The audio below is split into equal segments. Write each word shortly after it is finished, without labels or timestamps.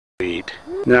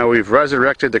Now we've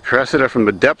resurrected the Cressida from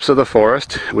the depths of the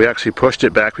forest. We actually pushed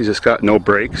it back because it's got no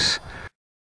brakes.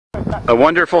 A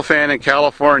wonderful fan in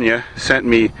California sent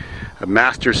me a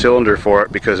master cylinder for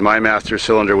it because my master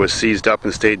cylinder was seized up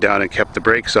and stayed down and kept the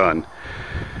brakes on.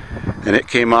 And it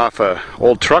came off an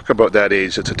old truck about that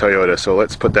age. It's a Toyota, so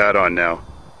let's put that on now.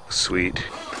 Sweet.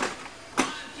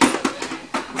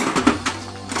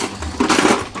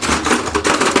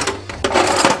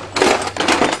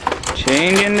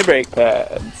 Changing the brake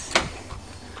pads.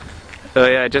 So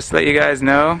yeah, just to let you guys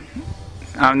know,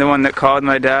 I'm the one that called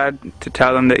my dad to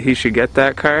tell him that he should get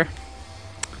that car.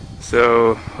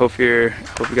 So hope you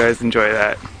guys enjoy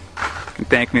that. And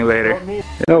thank me later.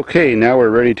 Okay, now we're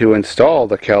ready to install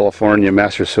the California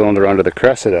master cylinder onto the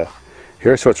Cressida.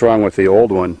 Here's what's wrong with the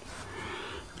old one.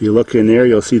 If you look in there,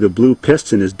 you'll see the blue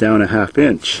piston is down a ½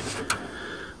 inch.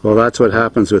 Well, that's what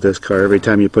happens with this car. Every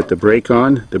time you put the brake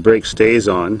on, the brake stays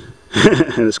on.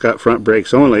 And it's got front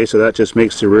brakes only, so that just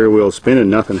makes the rear wheel spin and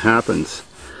nothing happens.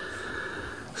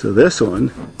 So this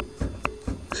one,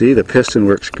 see, the piston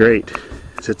works great.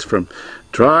 It's from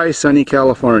dry, sunny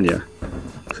California.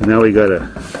 So now we gotta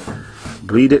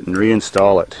bleed it and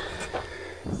reinstall it.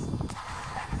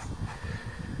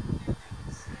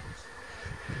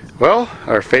 Well,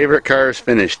 our favorite car is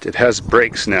finished. It has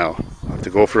brakes now. I'll have to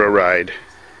go for a ride.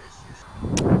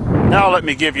 Now let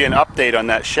me give you an update on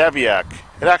that Cheviac.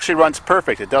 It actually runs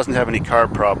perfect. It doesn't have any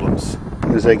carb problems.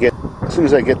 As soon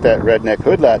as I get that redneck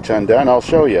hood latch undone, I'll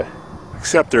show you.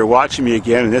 Except they're watching me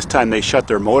again, and this time they shut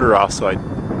their motor off so I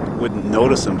wouldn't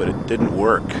notice them, but it didn't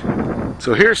work.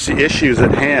 So here's the issues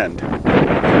at hand.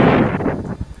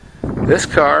 This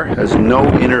car has no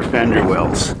inner fender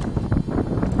wells.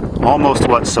 Almost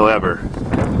whatsoever.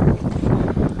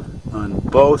 On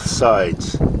both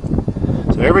sides.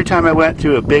 So every time I went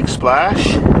through a big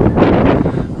splash,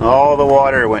 all the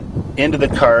water went into the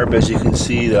carb, as you can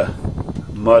see the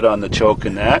mud on the choke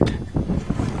and that.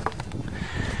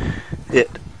 It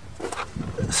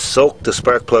soaked the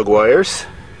spark plug wires.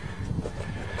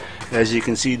 As you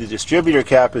can see, the distributor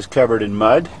cap is covered in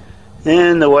mud,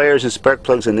 and the wires and spark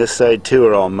plugs on this side too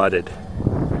are all mudded.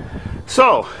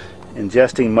 So,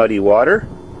 ingesting muddy water,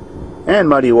 and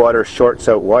muddy water shorts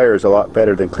out wires a lot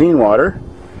better than clean water.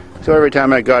 So every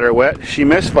time I got her wet, she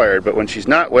misfired, but when she's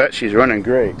not wet, she's running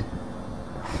great.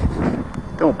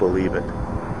 Don't believe it.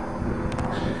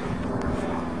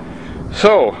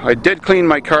 So, I did clean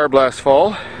my carb last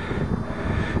fall.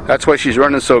 That's why she's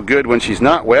running so good when she's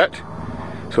not wet.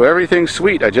 So everything's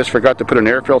sweet. I just forgot to put an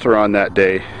air filter on that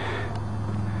day.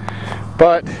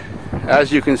 But,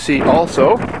 as you can see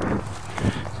also,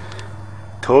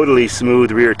 totally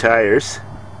smooth rear tires.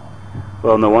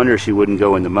 Well, no wonder she wouldn't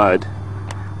go in the mud.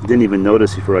 Didn't even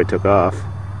notice before I took off.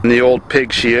 And the old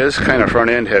pig she is, kind of front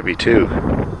end heavy too.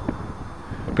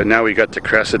 But now we got the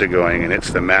Cressida going, and it's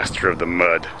the master of the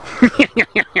mud.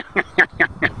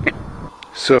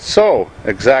 So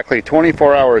exactly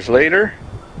 24 hours later,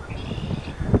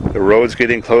 the road's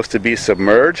getting close to be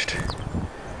submerged,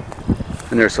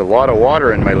 and there's a lot of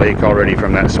water in my lake already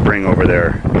from that spring over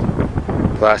there.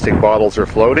 Plastic bottles are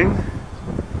floating,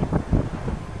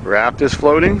 raft is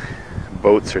floating,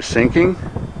 boats are sinking.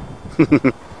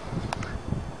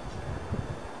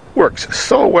 Works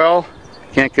so well,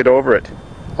 can't get over it.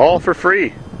 All for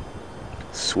free.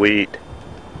 Sweet.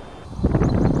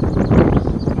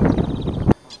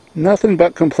 Nothing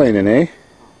but complaining, eh?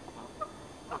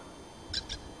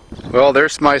 Well,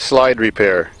 there's my slide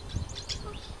repair.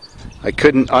 I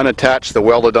couldn't unattach the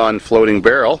welded on floating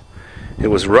barrel. It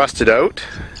was rusted out.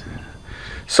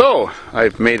 So,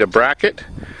 I've made a bracket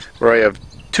where I have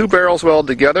two barrels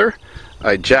welded together.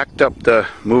 I jacked up the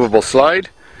movable slide,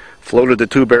 floated the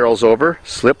two barrels over,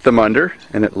 slipped them under,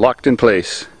 and it locked in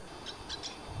place.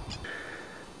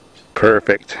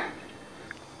 Perfect.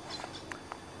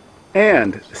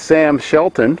 And Sam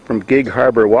Shelton from Gig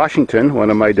Harbor, Washington,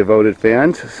 one of my devoted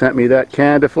fans, sent me that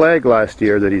Canada flag last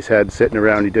year that he's had sitting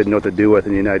around he didn't know what to do with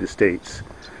in the United States.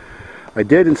 I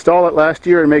did install it last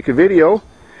year and make a video,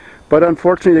 but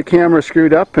unfortunately the camera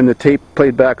screwed up and the tape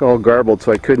played back all garbled,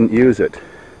 so I couldn't use it.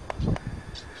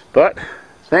 But,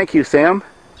 thank you, Sam.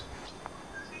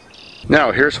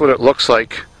 Now, here's what it looks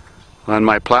like on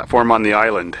my platform on the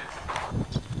island.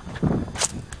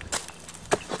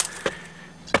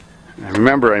 And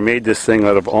remember, I made this thing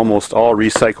out of almost all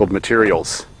recycled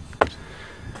materials.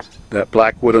 That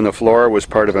black wood on the floor was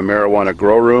part of a marijuana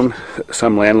grow room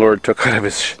some landlord took out of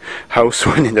his house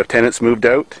when the tenants moved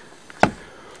out.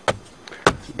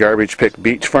 Garbage pick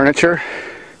beach furniture.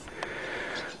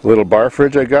 A little bar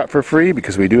fridge I got for free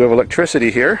because we do have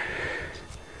electricity here.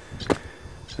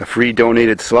 A free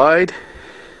donated slide.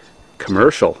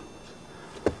 Commercial.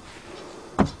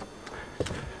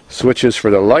 Switches for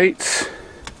the lights.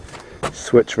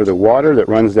 Switch for the water that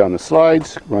runs down the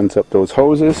slides, runs up those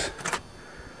hoses.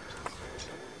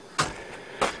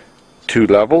 2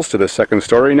 levels to the 2nd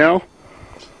story now,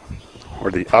 or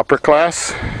the upper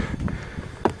class.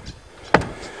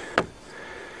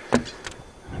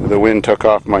 The wind took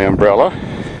off my umbrella.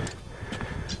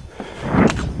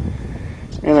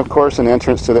 And of course an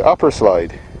entrance to the upper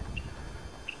slide,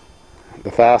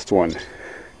 the fast one,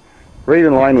 right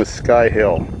in line with Sky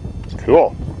Hill.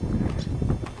 Cool.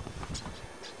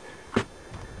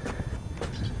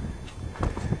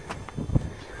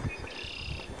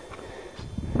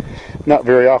 Not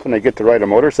very often I get to ride a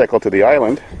motorcycle to the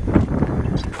island.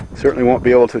 Certainly won't be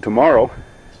able to tomorrow.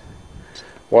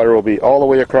 Water will be all the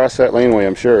way across that laneway,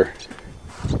 I'm sure.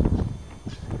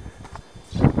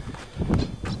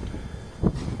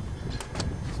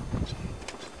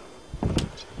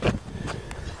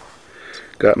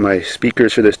 Got my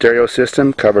speakers for the stereo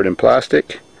system covered in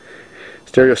plastic.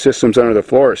 Stereo system's under the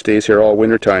floor. It stays here all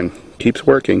winter time. Keeps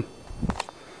working.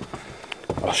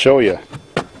 I'll show you.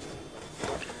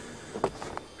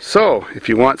 So, if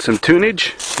you want some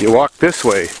tunage, you walk this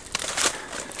way.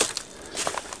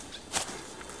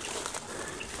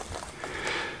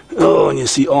 Oh, and you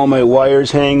see all my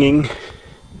wires hanging.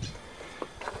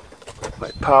 My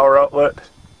power outlet.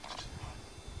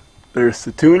 There's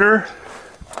the tuner,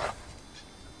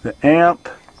 the amp,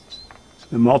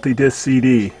 the multi-disc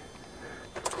CD.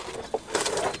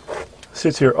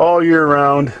 Sits here all year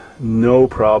round, no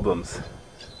problems.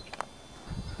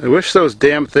 I wish those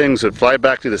damn things would fly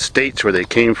back to the States where they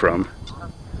came from,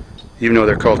 even though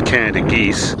they're called Canada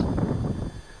geese.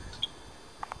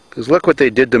 Because look what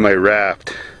they did to my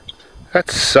raft.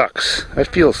 That sucks. That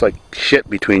feels like shit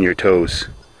between your toes.